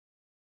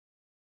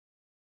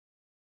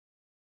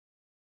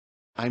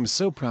I'm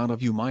so proud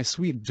of you, my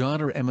sweet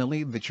daughter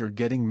Emily, that you're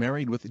getting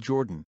married with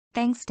Jordan.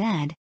 Thanks,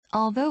 Dad,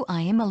 although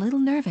I am a little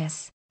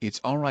nervous. It's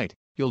alright,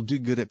 you'll do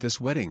good at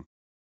this wedding.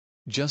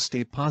 Just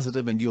stay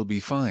positive and you'll be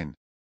fine.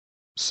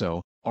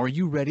 So, are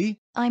you ready?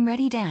 I'm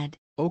ready, Dad.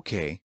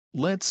 Okay,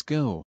 let's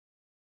go.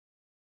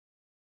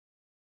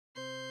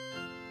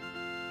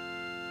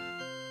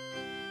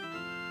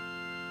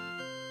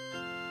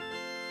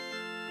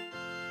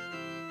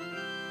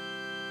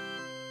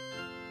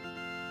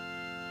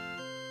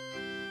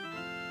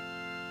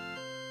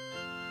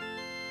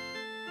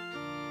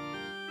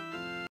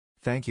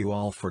 Thank you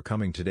all for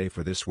coming today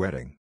for this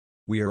wedding.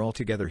 We are all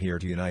together here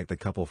to unite the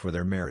couple for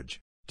their marriage.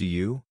 Do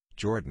you,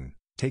 Jordan,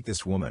 take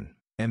this woman,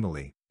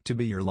 Emily, to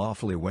be your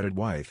lawfully wedded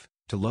wife,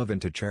 to love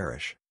and to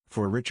cherish,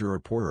 for richer or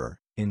poorer,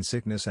 in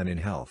sickness and in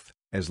health,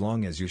 as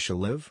long as you shall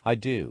live? I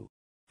do.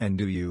 And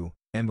do you,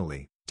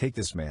 Emily, take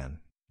this man,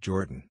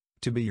 Jordan,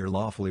 to be your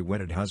lawfully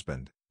wedded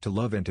husband, to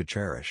love and to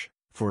cherish,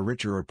 for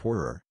richer or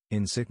poorer,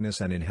 in sickness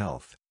and in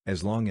health,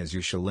 as long as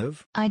you shall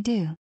live? I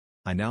do.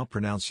 I now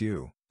pronounce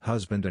you,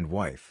 husband and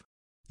wife.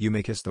 You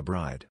may kiss the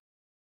bride.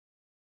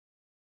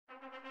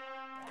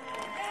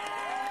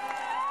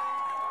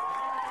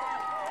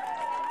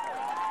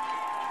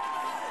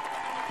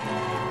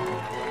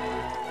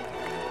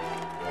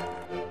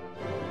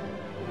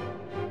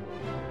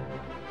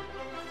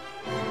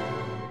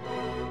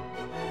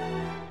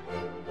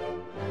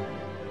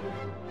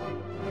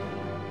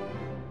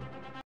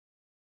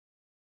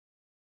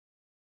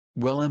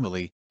 Well,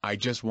 Emily, I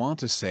just want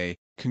to say,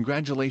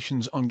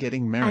 congratulations on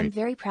getting I'm married.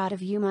 very proud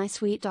of you, my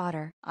sweet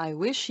daughter. I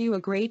wish you a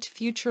great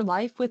future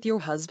life with your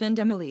husband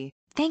Emily.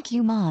 Thank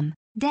you, Mom,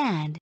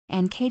 Dad,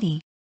 and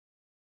Katie.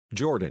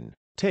 Jordan,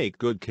 take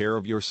good care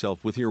of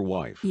yourself with your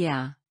wife.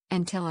 Yeah,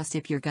 and tell us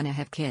if you're gonna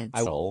have kids.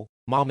 I will,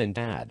 Mom and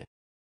Dad.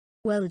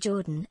 Well,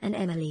 Jordan and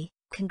Emily,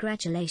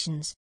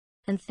 congratulations.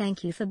 And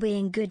thank you for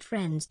being good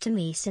friends to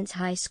me since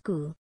high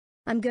school.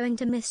 I'm going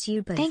to miss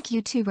you both. Thank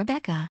you too,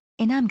 Rebecca,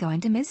 and I'm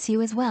going to miss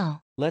you as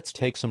well. Let's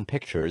take some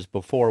pictures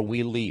before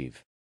we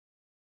leave.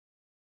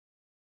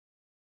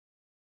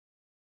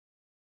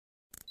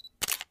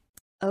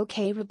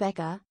 Okay,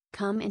 Rebecca,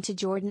 come into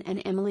Jordan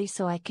and Emily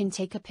so I can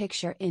take a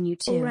picture in you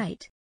too. All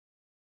right.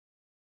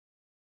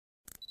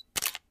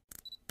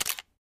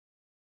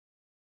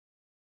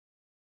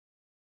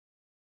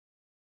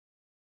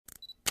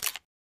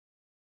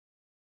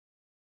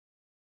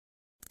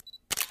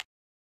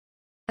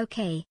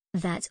 Okay,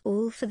 that's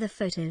all for the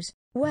photos.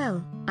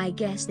 Well, I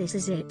guess this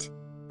is it.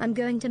 I'm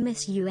going to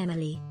miss you,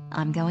 Emily.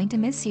 I'm going to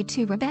miss you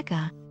too,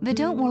 Rebecca, but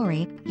don't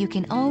worry, you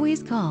can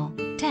always call,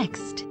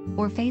 text,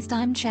 or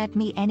FaceTime chat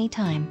me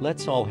anytime.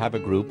 Let's all have a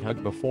group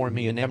hug before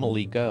me and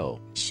Emily go.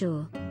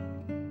 Sure.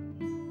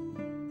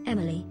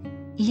 Emily,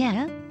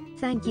 Yeah?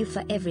 thank you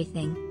for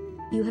everything.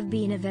 You have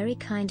been a very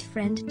kind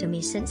friend to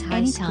me since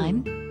high school.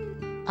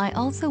 Anytime. I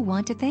also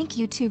want to thank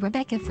you too,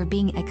 Rebecca, for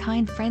being a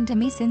kind friend to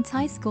me since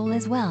high school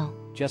as well.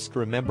 Just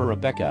remember,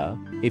 Rebecca,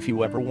 if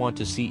you ever want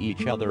to see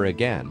each other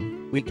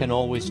again, we can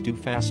always do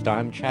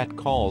FaceTime chat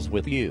calls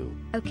with you.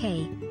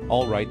 Okay.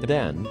 Alright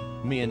then,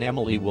 me and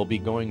Emily will be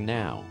going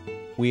now.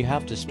 We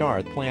have to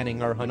start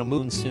planning our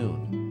honeymoon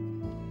soon.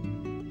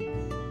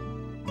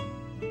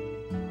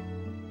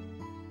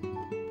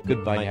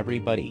 Goodbye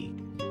everybody.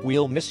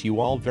 We'll miss you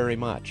all very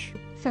much.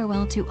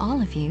 Farewell to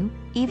all of you,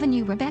 even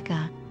you,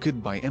 Rebecca.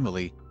 Goodbye,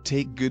 Emily.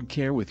 Take good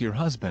care with your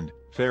husband.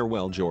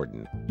 Farewell,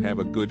 Jordan. Have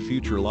a good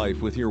future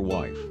life with your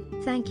wife.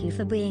 Thank you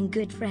for being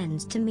good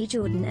friends to me,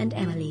 Jordan and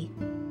Emily.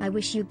 I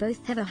wish you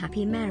both have a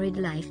happy married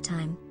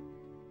lifetime.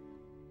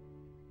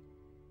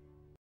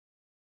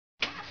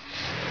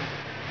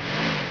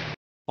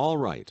 All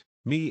right,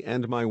 me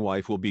and my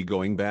wife will be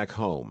going back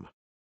home.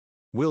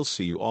 We'll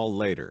see you all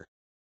later.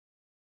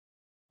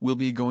 We'll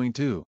be going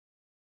too.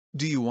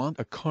 Do you want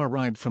a car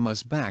ride from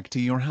us back to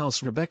your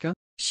house, Rebecca?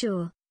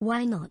 Sure,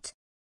 why not?